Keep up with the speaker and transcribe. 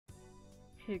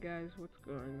Hey guys, what's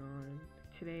going on?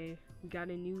 Today we got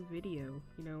a new video.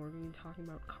 We're going to be talking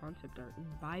about concept art. And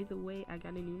by the way, I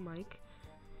got a new mic.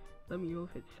 Let me know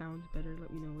if it sounds better.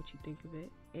 Let me know what you think of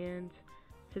it. And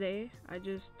today I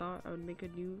just thought I would make a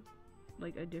new,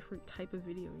 a different type of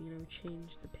video, change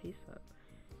the pace up.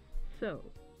 So,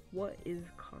 what is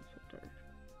concept art?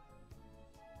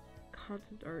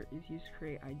 Concept art is used to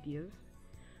create ideas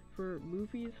for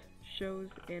movies, shows,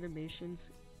 animations,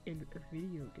 and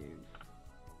video games.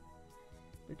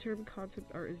 The term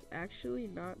concept art is actually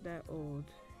not that old.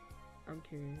 I'm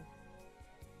kidding.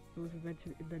 It was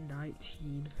invented in the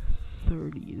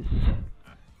 1930s.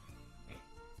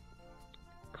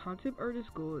 Concept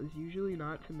artist's goal is usually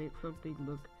not to make something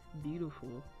look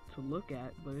beautiful to look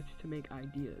at, but it's to make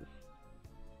ideas.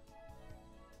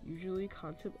 Usually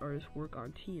concept artists work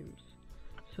on teams,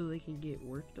 so they can get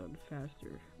work done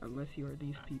faster, unless you are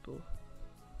these people.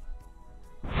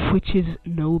 Which is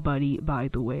nobody, by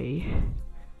the way.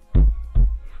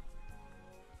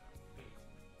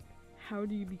 How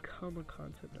do you become a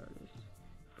concept artist?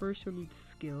 First, you'll need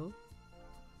skill.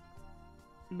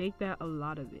 Make that a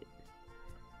lot of it.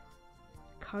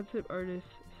 Concept artists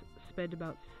spend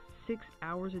about 6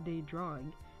 hours a day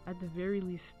drawing, at the very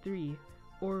least 3,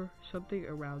 or something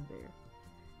around there.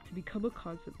 To become a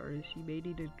concept artist, you may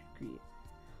need a degree,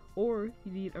 or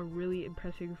you need a really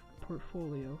impressive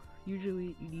portfolio.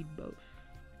 Usually, you need both.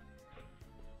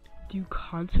 Do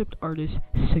concept artists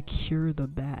secure the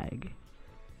bag?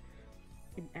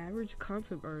 An average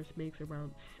concept artist makes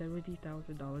around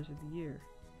 $70,000 a year,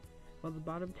 while the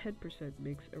bottom 10%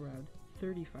 makes around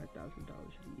 $35,000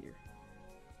 a year.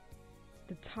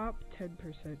 The top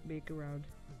 10% make around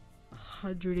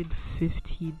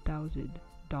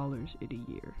 $115,000 in a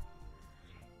year.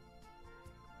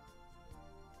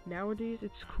 Nowadays,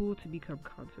 it's cool to become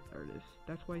concept artists.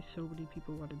 That's why so many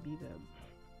people want to be them.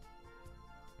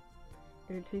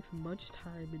 And it takes much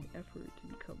time and effort to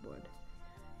become one.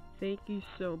 Thank you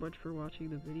so much for watching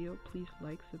the video. Please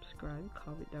like, subscribe,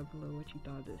 comment down below what you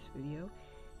thought of this video.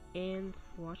 And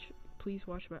please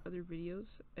watch my other videos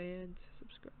and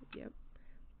subscribe. Yep.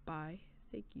 Bye.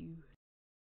 Thank you.